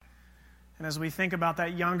And as we think about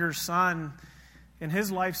that younger son, in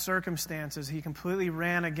his life circumstances, he completely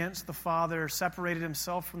ran against the father, separated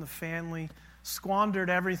himself from the family, squandered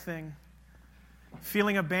everything.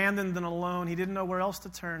 Feeling abandoned and alone, he didn't know where else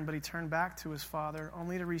to turn, but he turned back to his father,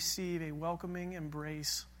 only to receive a welcoming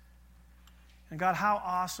embrace. And God, how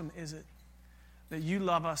awesome is it that you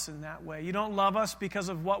love us in that way? You don't love us because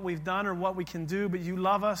of what we've done or what we can do, but you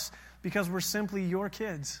love us because we're simply your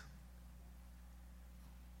kids.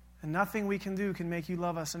 And nothing we can do can make you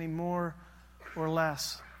love us any more or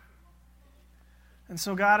less. And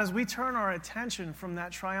so, God, as we turn our attention from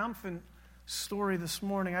that triumphant story this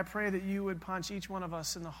morning, I pray that you would punch each one of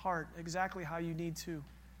us in the heart exactly how you need to.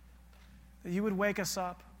 That you would wake us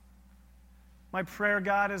up. My prayer,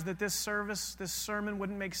 God, is that this sermon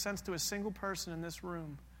wouldn't make sense to a single person in this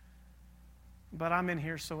room. But I'm in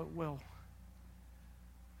here, so it will.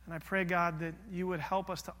 And I pray, God, that you would help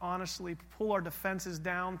us to honestly pull our defenses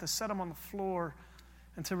down, to set them on the floor,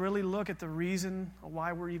 and to really look at the reason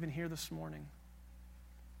why we're even here this morning.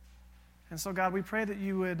 And so, God, we pray that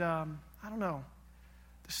you would,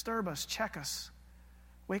 disturb us, check us,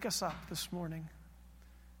 wake us up this morning,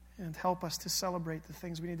 and help us to celebrate the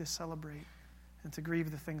things we need to celebrate and to grieve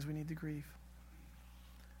the things we need to grieve.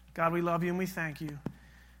 God, we love you and we thank you.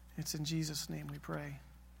 It's in Jesus' name we pray.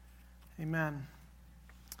 Amen.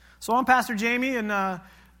 So I'm Pastor Jamie, and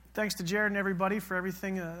thanks to Jared and everybody for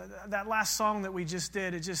everything. That last song that we just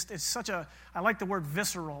did, it's such a, I like the word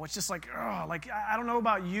visceral. It's just like, I don't know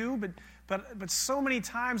about you, but so many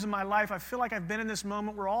times in my life, I feel like I've been in this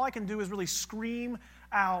moment where all I can do is really scream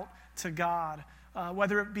out to God.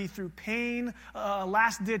 Whether it be through pain, a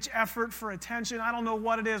last-ditch effort for attention, I don't know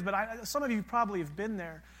what it is, but some of you probably have been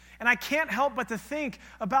there. And I can't help but to think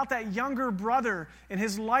about that younger brother and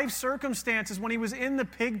his life circumstances when he was in the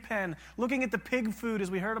pig pen, looking at the pig food,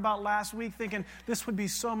 as we heard about last week, thinking, this would be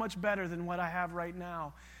so much better than what I have right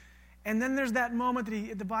now. And then there's that moment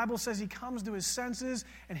that the Bible says he comes to his senses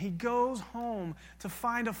and he goes home to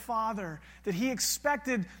find a father that he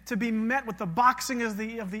expected to be met with the boxing of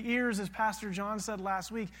the ears, as Pastor John said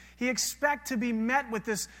last week. He expected to be met with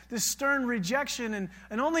this stern rejection,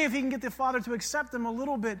 and only if he can get the father to accept him a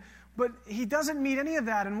little bit. But he doesn't meet any of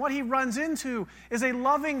that. And what he runs into is a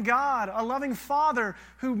loving God, a loving father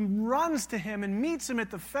who runs to him and meets him at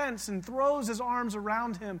the fence and throws his arms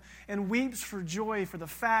around him and weeps for joy for the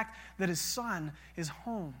fact that his son is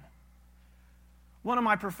home. One of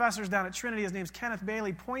my professors down at Trinity, his name's Kenneth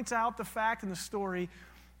Bailey, points out the fact in the story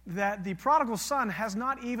that the prodigal son has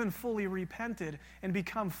not even fully repented and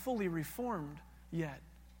become fully reformed yet.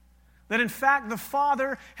 That in fact, the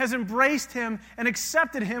father has embraced him and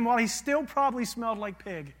accepted him while he still probably smelled like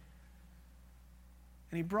pig.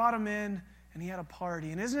 And he brought him in and he had a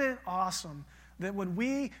party. And isn't it awesome that when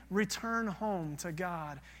we return home to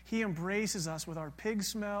God, he embraces us with our pig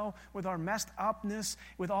smell, with our messed upness,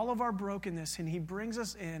 with all of our brokenness, and he brings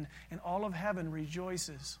us in, and all of heaven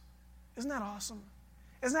rejoices. Isn't that awesome?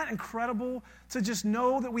 Isn't that incredible to just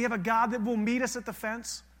know that we have a God that will meet us at the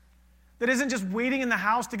fence? That isn't just waiting in the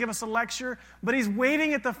house to give us a lecture, but he's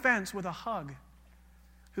waiting at the fence with a hug,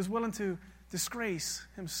 who's willing to disgrace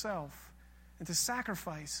himself and to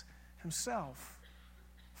sacrifice himself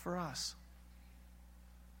for us.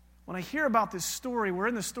 When I hear about this story, we're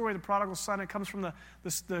in the story of the prodigal son. It comes from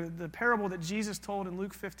the parable that Jesus told in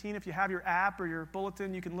Luke 15. If you have your app or your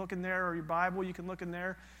bulletin, you can look in there, or your Bible, you can look in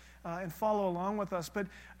there. And follow along with us. But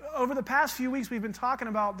over the past few weeks, we've been talking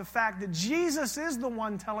about the fact that Jesus is the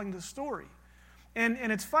one telling the story. And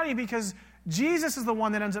it's funny because Jesus is the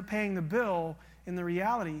one that ends up paying the bill in the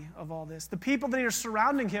reality of all this. The people that are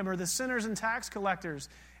surrounding him are the sinners and tax collectors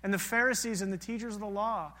and the Pharisees and the teachers of the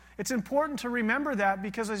law. It's important to remember that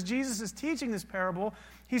because as Jesus is teaching this parable,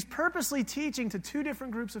 he's purposely teaching to two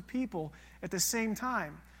different groups of people at the same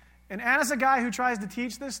time. And as a guy who tries to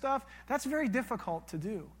teach this stuff, that's very difficult to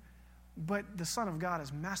do. But the Son of God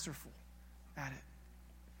is masterful at it.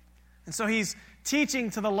 And so he's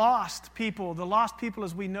teaching to the lost people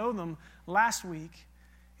as we know them last week.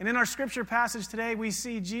 And in our scripture passage today, we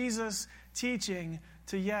see Jesus teaching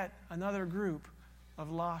to yet another group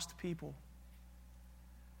of lost people.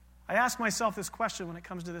 I ask myself this question when it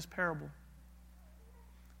comes to this parable.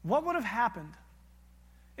 What would have happened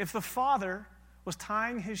if the father was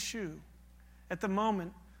tying his shoe at the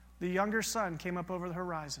moment the younger son came up over the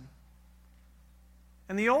horizon?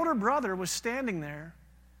 And the older brother was standing there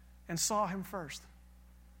and saw him first.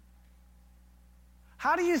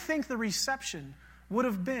 How do you think the reception would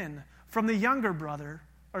have been from the younger brother,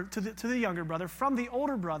 or to the younger brother, from the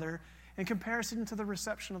older brother, in comparison to the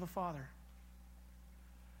reception of the father?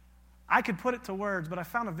 I could put it to words, but I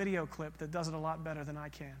found a video clip that does it a lot better than I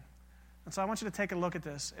can. And so I want you to take a look at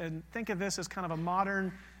this and think of this as kind of a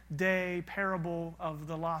modern day parable of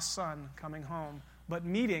the lost son coming home, but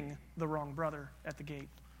meeting the wrong brother at the gate.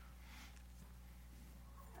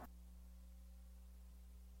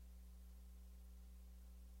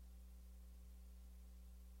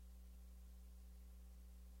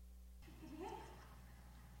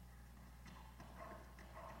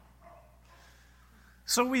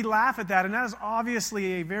 So we laugh at that, and that is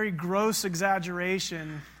obviously a very gross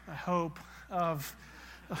exaggeration, I hope, of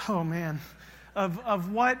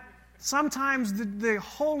what sometimes the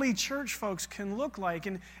holy church folks can look like.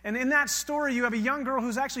 And in that story, you have a young girl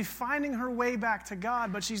who's actually finding her way back to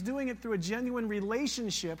God, but she's doing it through a genuine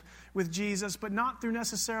relationship with Jesus, but not through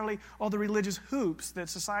necessarily all the religious hoops that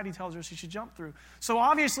society tells her she should jump through. So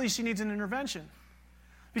obviously she needs an intervention.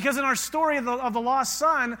 Because in our story of the lost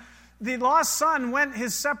son went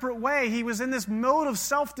his separate way. He was in this mode of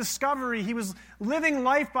self-discovery. He was living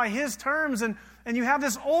life by his terms. And you have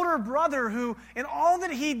this older brother who, in all that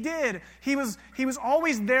he did, he was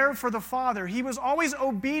always there for the father. He was always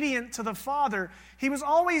obedient to the father. He was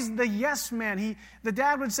always the yes man. The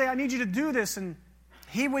dad would say, I need you to do this, and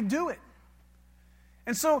he would do it.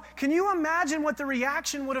 And so, can you imagine what the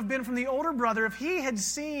reaction would have been from the older brother if he had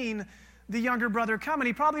seen the younger brother come? And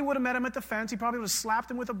he probably would have met him at the fence. He probably would have slapped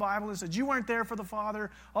him with a Bible and said, you weren't there for the father,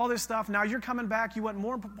 all this stuff. Now you're coming back. You want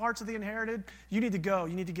more parts of the inherited. You need to go.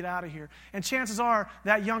 You need to get out of here. And chances are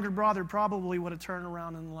that younger brother probably would have turned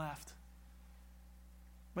around and left.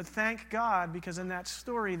 But thank God, because in that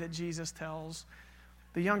story that Jesus tells,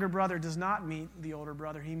 the younger brother does not meet the older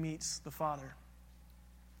brother. He meets the father.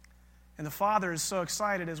 And the father is so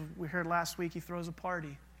excited, as we heard last week, he throws a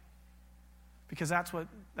party. Because that's what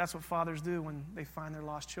fathers do when they find their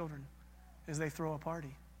lost children, is they throw a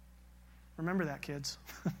party. Remember that, kids.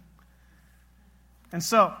 And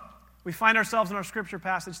so, we find ourselves in our scripture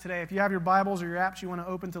passage today. If you have your Bibles or your apps, you want to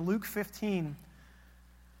open to Luke 15.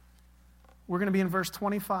 We're going to be in verse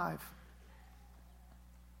 25.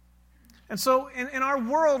 And so in our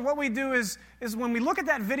world, what we do is when we look at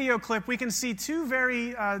that video clip, we can see two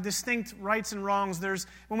very distinct rights and wrongs.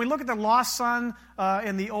 When we look at the lost son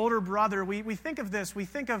and the older brother, we think of this. We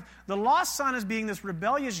think of the lost son as being this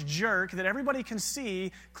rebellious jerk that everybody can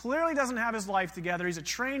see, clearly doesn't have his life together. He's a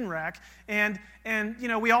train wreck. And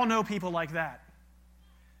we all know people like that.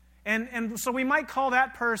 And so we might call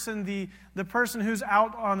that person the person who's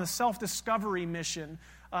out on a self-discovery mission.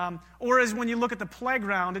 Or as when you look at the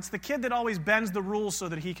playground, it's the kid that always bends the rules so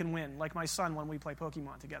that he can win, like my son when we play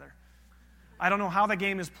Pokemon together. I don't know how the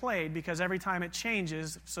game is played because every time it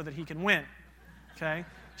changes so that he can win. Okay?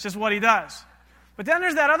 It's just what he does. But then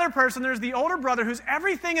there's that other person, there's the older brother whose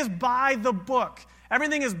everything is by the book.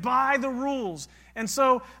 Everything is by the rules. And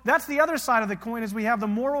so that's the other side of the coin, is we have the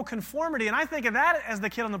moral conformity. And I think of that as the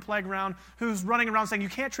kid on the playground who's running around saying, you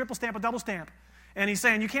can't triple stamp a double stamp. And he's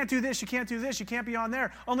saying, you can't do this, you can't do this, you can't be on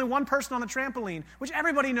there. Only one person on the trampoline, which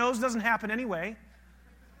everybody knows doesn't happen anyway.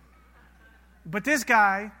 But this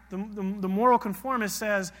guy, the moral conformist,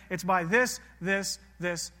 says it's by this, this,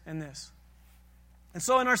 this, and this. And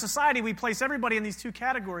so in our society, we place everybody in these two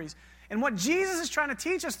categories. And what Jesus is trying to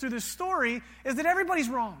teach us through this story is that everybody's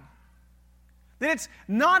wrong. That it's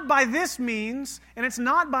not by this means, and it's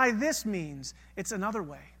not by this means. It's another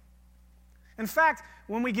way. In fact,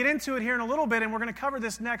 when we get into it here in a little bit, and we're going to cover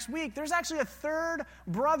this next week, there's actually a third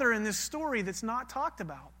brother in this story that's not talked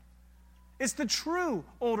about. It's the true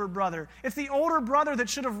older brother. It's the older brother that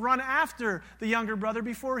should have run after the younger brother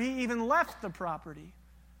before he even left the property.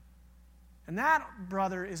 And that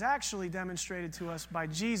brother is actually demonstrated to us by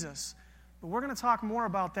Jesus. But we're going to talk more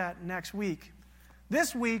about that next week.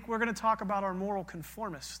 This week, we're going to talk about our moral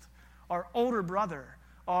conformist, our older brother,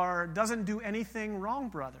 our doesn't do anything wrong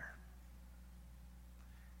brother.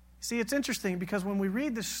 See, it's interesting because when we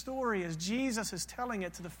read the story as Jesus is telling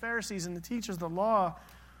it to the Pharisees and the teachers of the law,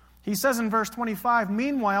 he says in verse 25,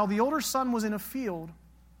 meanwhile, the older son was in a field.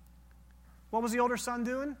 What was the older son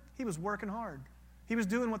doing? He was working hard. He was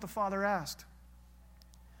doing what the father asked.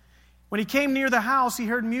 When he came near the house, he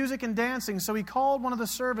heard music and dancing, so he called one of the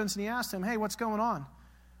servants and he asked him, hey, what's going on?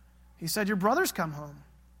 He said, your brother's come home,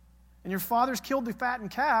 and your father's killed the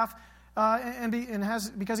fattened calf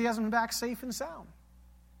because he hasn't been back safe and sound.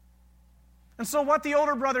 And so what the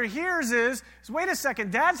older brother hears is wait a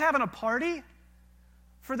second, Dad's having a party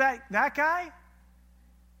for that guy?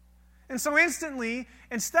 And so instantly,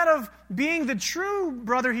 instead of being the true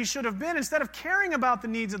brother he should have been, instead of caring about the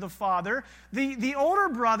needs of the father, the older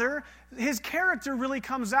brother, his character really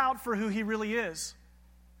comes out for who he really is.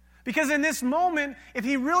 Because in this moment, if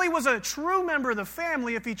he really was a true member of the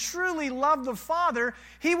family, if he truly loved the father,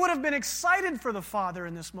 he would have been excited for the father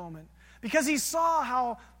in this moment. Because he saw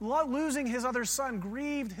how losing his other son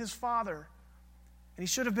grieved his father. And he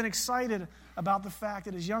should have been excited about the fact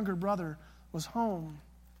that his younger brother was home.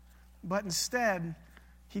 But instead,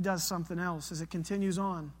 he does something else as it continues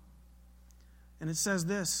on. And it says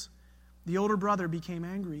this, the older brother became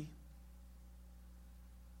angry.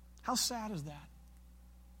 How sad is that?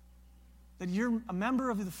 That a member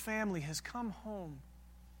of the family has come home,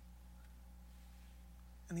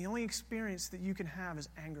 and the only experience that you can have is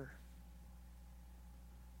anger.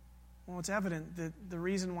 Well, it's evident that the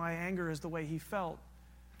reason why anger is the way he felt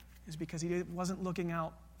is because he wasn't looking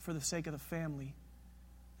out for the sake of the family.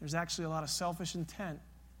 There's actually a lot of selfish intent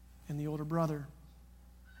in the older brother.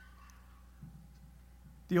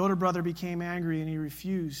 The older brother became angry and he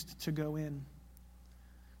refused to go in.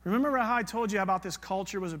 Remember how I told you about this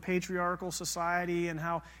culture was a patriarchal society and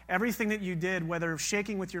how everything that you did, whether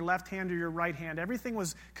shaking with your left hand or your right hand, everything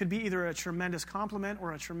could be either a tremendous compliment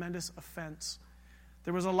or a tremendous offense.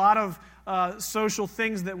 There was a lot of social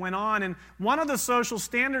things that went on, and one of the social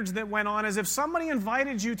standards that went on is if somebody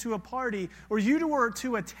invited you to a party or you were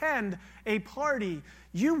to attend a party,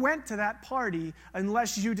 you went to that party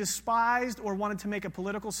unless you despised or wanted to make a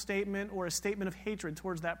political statement or a statement of hatred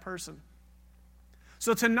towards that person.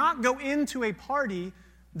 So to not go into a party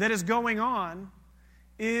that is going on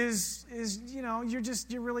is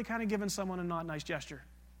you're really kind of giving someone a not nice gesture.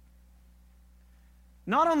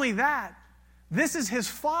 Not only that, this is his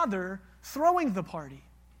father throwing the party.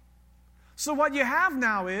 So what you have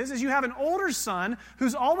now is you have an older son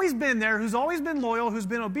who's always been there, who's always been loyal, who's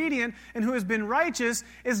been obedient, and who has been righteous,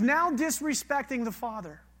 is now disrespecting the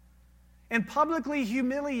father and publicly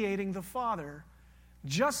humiliating the father,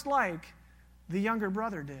 just like the younger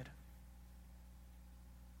brother did.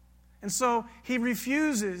 And so he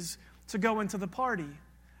refuses to go into the party.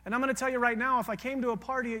 And I'm going to tell you right now, if I came to a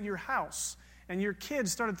party at your house and your kids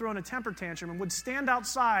started throwing a temper tantrum and would stand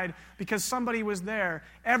outside because somebody was there,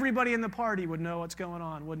 everybody in the party would know what's going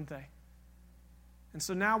on, wouldn't they? And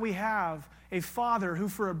so now we have a father who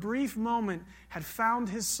for a brief moment had found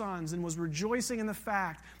his sons and was rejoicing in the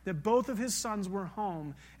fact that both of his sons were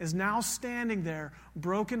home, is now standing there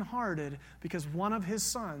brokenhearted because one of his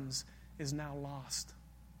sons is now lost.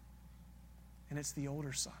 And it's the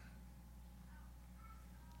older son.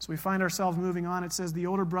 So we find ourselves moving on. It says the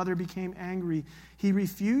older brother became angry. He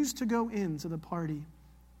refused to go into the party.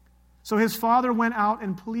 So his father went out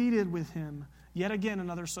and pleaded with him. Yet again,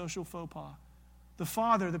 another social faux pas. The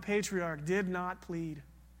father, the patriarch, did not plead.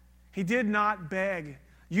 He did not beg.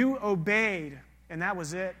 You obeyed, and that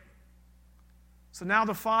was it. So now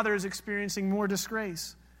the father is experiencing more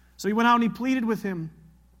disgrace. So he went out and he pleaded with him.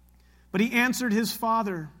 But he answered his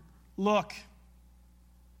father, look,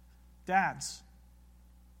 dads,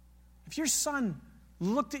 if your son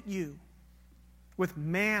looked at you with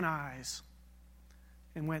man eyes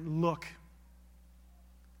and went, look,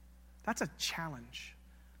 that's a challenge.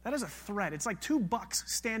 That is a threat. It's like two bucks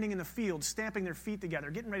standing in the field, stamping their feet together,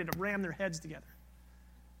 getting ready to ram their heads together.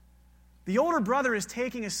 The older brother is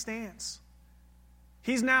taking a stance.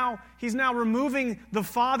 He's now removing the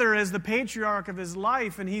father as the patriarch of his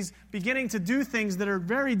life, and he's beginning to do things that are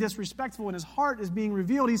very disrespectful, and his heart is being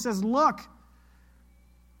revealed. He says, look,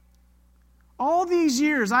 all these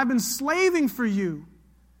years I've been slaving for you,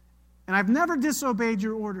 and I've never disobeyed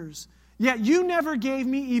your orders. Yet you never gave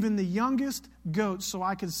me even the youngest goat so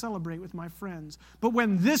I could celebrate with my friends. But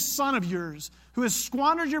when this son of yours, who has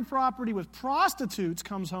squandered your property with prostitutes,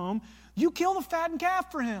 comes home, you kill the fattened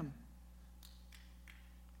calf for him.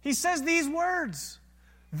 He says these words,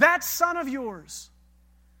 that son of yours.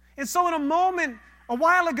 And so in a moment, a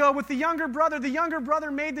while ago with the younger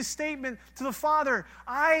brother made the statement to the father,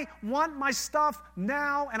 I want my stuff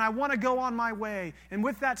now and I want to go on my way. And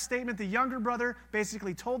with that statement, the younger brother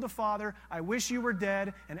basically told the father, I wish you were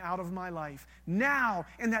dead and out of my life. Now,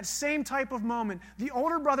 in that same type of moment, the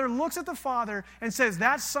older brother looks at the father and says,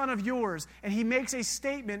 that son of yours. And he makes a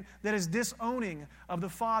statement that is disowning of the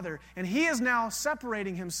father. And he is now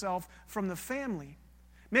separating himself from the family,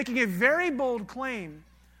 making a very bold claim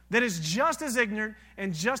that is just as ignorant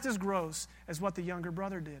and just as gross as what the younger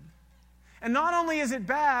brother did. And not only is it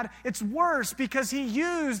bad, it's worse because he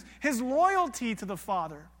used his loyalty to the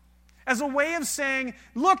father as a way of saying,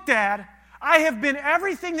 look, Dad, I have been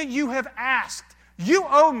everything that you have asked. You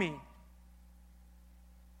owe me.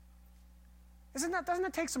 Doesn't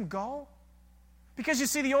that take some gall? Because you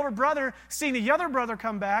see, the older brother, seeing the younger brother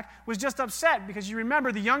come back, was just upset because you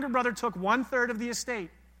remember the younger brother took 1/3 of the estate.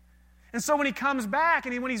 And so when he comes back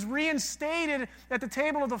and when he's reinstated at the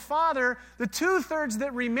table of the Father, the 2/3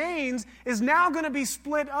 that remains is now going to be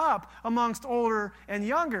split up amongst older and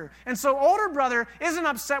younger. And so older brother isn't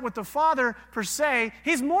upset with the father per se.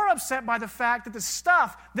 He's more upset by the fact that the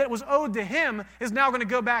stuff that was owed to him is now going to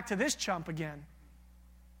go back to this chump again.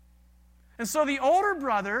 And so the older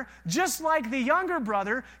brother, just like the younger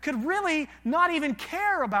brother, could really not even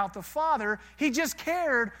care about the father. He just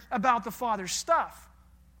cared about the father's stuff.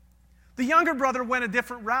 The younger brother went a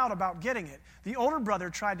different route about getting it. The older brother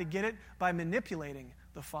tried to get it by manipulating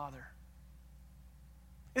the father.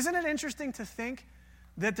 Isn't it interesting to think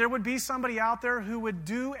that there would be somebody out there who would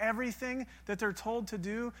do everything that they're told to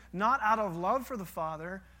do, not out of love for the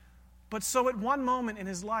father, but so at one moment in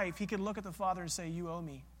his life he could look at the father and say, "You owe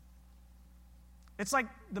me." It's like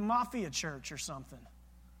the mafia church or something.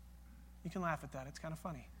 You can laugh at that. It's kind of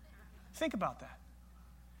funny. Think about that.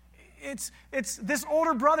 It's this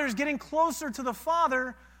older brother is getting closer to the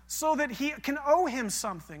father so that he can owe him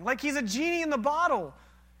something, like he's a genie in the bottle.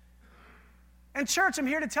 And church, I'm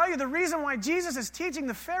here to tell you the reason why Jesus is teaching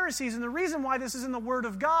the Pharisees and the reason why this is in the Word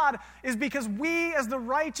of God is because we as the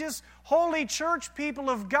righteous, holy church people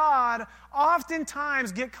of God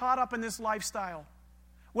oftentimes get caught up in this lifestyle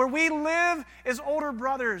where we live as older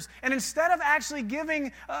brothers. And instead of actually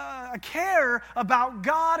giving a care about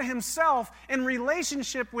God himself in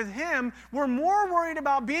relationship with him, we're more worried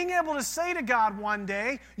about being able to say to God one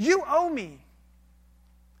day, "You owe me.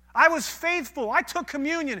 I was faithful. I took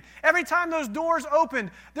communion. Every time those doors opened,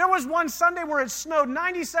 there was one Sunday where it snowed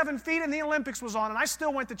 97 feet and the Olympics was on, and I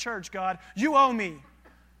still went to church, God. You owe me."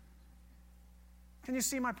 Can you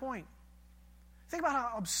see my point? Think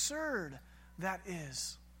about how absurd that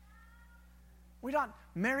is. We're not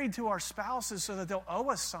married to our spouses so that they'll owe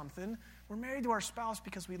us something. We're married to our spouse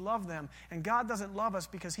because we love them. And God doesn't love us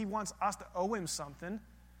because he wants us to owe him something.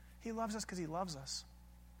 He loves us because he loves us.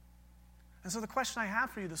 And so the question I have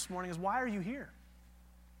for you this morning is, why are you here?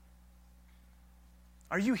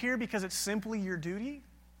 Are you here because it's simply your duty?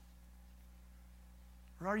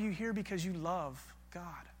 Or are you here because you love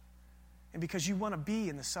God? And because you want to be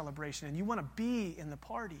in the celebration and you want to be in the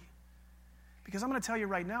party? Because I'm going to tell you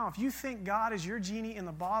right now, if you think God is your genie in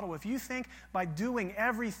the bottle, if you think by doing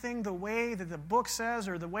everything the way that the book says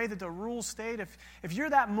or the way that the rules state, if you're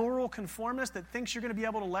that moral conformist that thinks you're going to be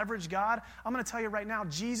able to leverage God, I'm going to tell you right now,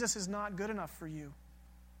 Jesus is not good enough for you.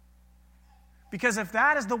 Because if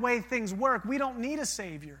that is the way things work, we don't need a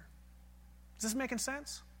Savior. Is this making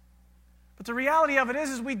sense? But the reality of it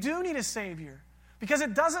is we do need a Savior because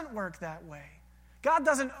it doesn't work that way. God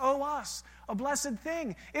doesn't owe us a blessed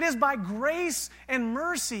thing. It is by grace and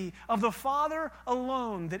mercy of the Father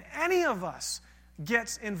alone that any of us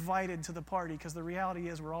gets invited to the party, because the reality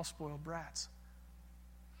is we're all spoiled brats.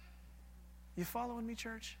 You following me,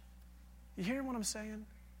 church? You hearing what I'm saying?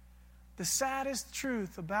 The saddest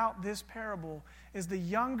truth about this parable is the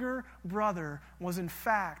younger brother was in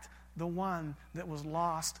fact the one that was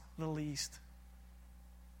lost the least.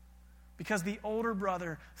 Because the older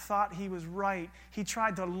brother thought he was right, he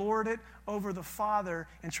tried to lord it over the father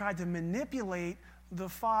and tried to manipulate the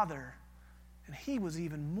father. And he was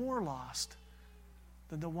even more lost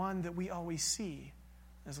than the one that we always see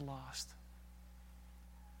as lost.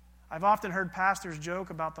 I've often heard pastors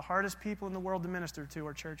joke about the hardest people in the world to minister to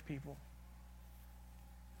are church people.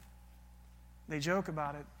 They joke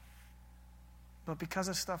about it, but because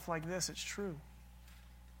of stuff like this, it's true.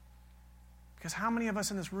 Because how many of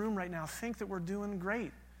us in this room right now think that we're doing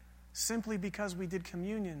great simply because we did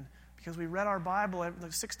communion, because we read our Bible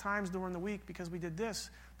 6 times during the week, because we did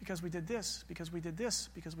this, because we did this, because we did this,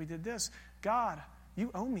 because we did this. God,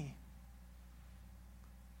 you owe me.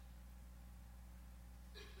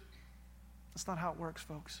 That's not how it works,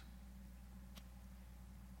 folks.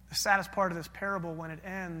 The saddest part of this parable when it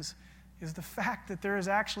ends is the fact that there is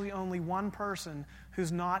actually only one person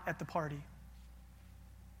who's not at the party.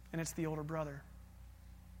 And it's the older brother.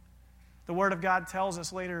 The Word of God tells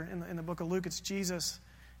us later in the book of Luke, it's Jesus.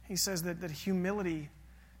 He says that humility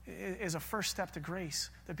is a first step to grace.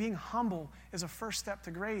 That being humble is a first step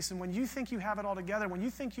to grace. And when you think you have it all together, when you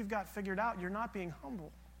think you've got figured out, you're not being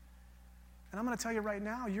humble. And I'm going to tell you right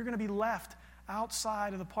now, you're going to be left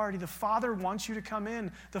outside of the party. The Father wants you to come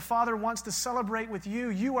in. The Father wants to celebrate with you.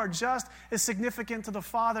 You are just as significant to the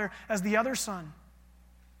Father as the other son.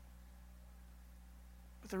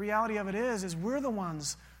 The reality of it is we're the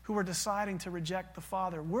ones who are deciding to reject the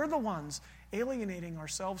Father. We're the ones alienating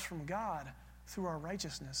ourselves from God through our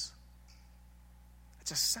righteousness. It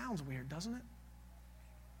just sounds weird, doesn't it?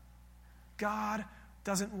 God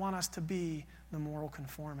doesn't want us to be the moral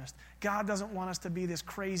conformist. God doesn't want us to be this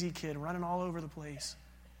crazy kid running all over the place.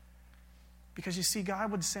 Because you see,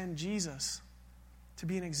 God would send Jesus to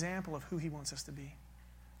be an example of who he wants us to be.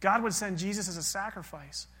 God would send Jesus as a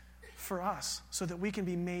sacrifice for us so that we can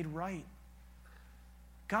be made right.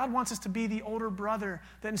 God wants us to be the older brother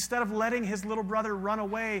that instead of letting his little brother run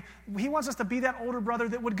away, he wants us to be that older brother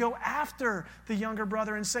that would go after the younger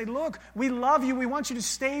brother and say, look, we love you. We want you to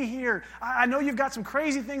stay here. I know you've got some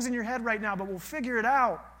crazy things in your head right now, but we'll figure it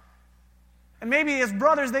out. And maybe as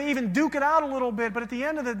brothers, they even duke it out a little bit, but at the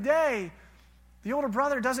end of the day, the older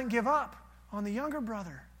brother doesn't give up on the younger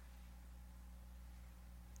brother.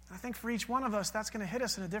 I think for each one of us, that's going to hit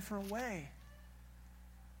us in a different way.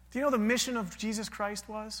 Do you know the mission of Jesus Christ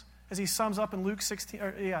was? As he sums up in Luke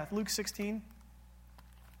 16.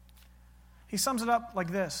 He sums it up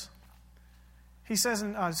like this. He says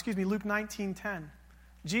in, Luke 19:10.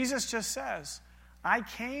 Jesus just says, I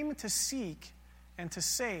came to seek and to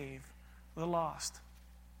save the lost.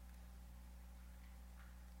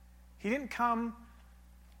 He didn't come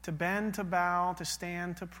to bend, to bow, to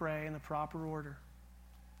stand, to pray in the proper order.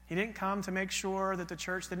 He didn't come to make sure that the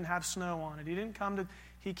church didn't have snow on it.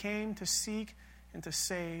 He came to seek and to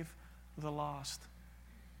save the lost.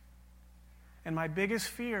 And my biggest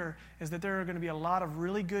fear is that there are going to be a lot of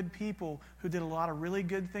really good people who did a lot of really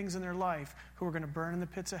good things in their life who are going to burn in the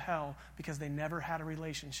pits of hell because they never had a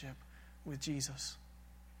relationship with Jesus.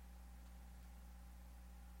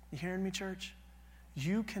 You hearing me, church?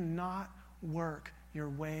 You cannot work your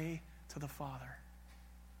way to the Father.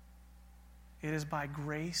 It is by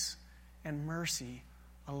grace and mercy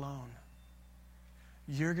alone.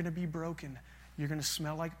 You're going to be broken. You're going to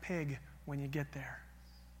smell like pig when you get there.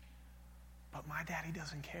 But my daddy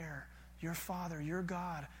doesn't care. Your Father, your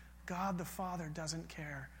God, God the Father doesn't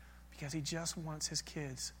care because he just wants his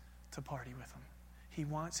kids to party with him. He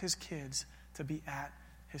wants his kids to be at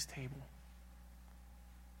his table.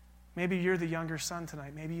 Maybe you're the younger son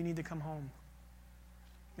tonight. Maybe you need to come home.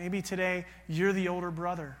 Maybe today you're the older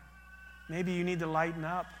brother. Maybe you need to lighten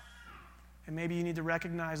up. And maybe you need to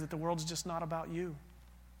recognize that the world's just not about you.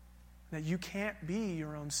 That you can't be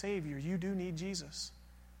your own Savior. You do need Jesus.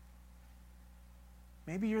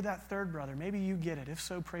 Maybe you're that third brother. Maybe you get it. If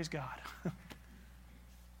so, praise God.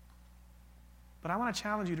 But I want to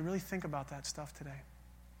challenge you to really think about that stuff today.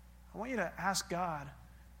 I want you to ask God,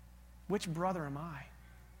 which brother am I?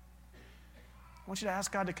 I want you to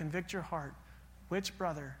ask God to convict your heart. Which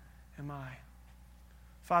brother am I?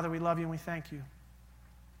 Father, we love you and we thank you.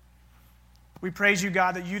 We praise you,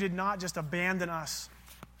 God, that you did not just abandon us.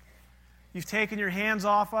 You've taken your hands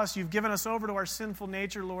off us. You've given us over to our sinful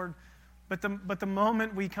nature, Lord. But the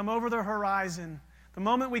moment we come over the horizon, the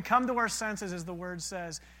moment we come to our senses, as the word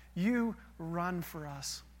says, you run for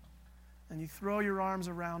us. And you throw your arms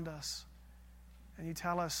around us. And you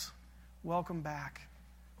tell us, welcome back.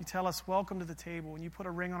 You tell us, welcome to the table. And you put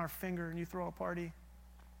a ring on our finger and you throw a party.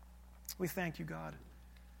 We thank you, God.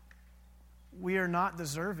 We are not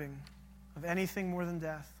deserving of anything more than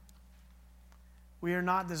death. We are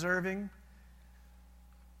not deserving,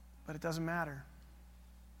 but it doesn't matter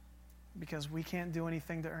because we can't do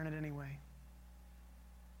anything to earn it anyway.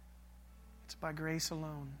 It's by grace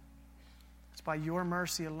alone. It's by your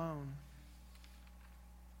mercy alone.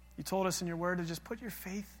 You told us in your word to just put your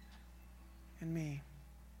faith in me.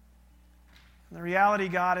 And the reality,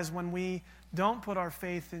 God, is when we don't put our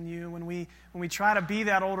faith in you, when we try to be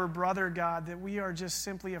that older brother, God, that we are just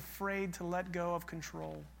simply afraid to let go of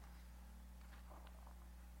control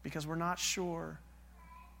because we're not sure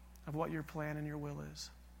of what your plan and your will is.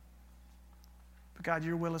 But God,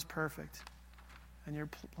 your will is perfect and your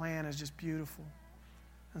plan is just beautiful.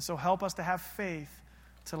 And so help us to have faith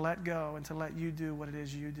to let go and to let you do what it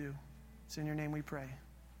is you do. It's in your name we pray.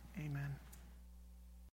 Amen.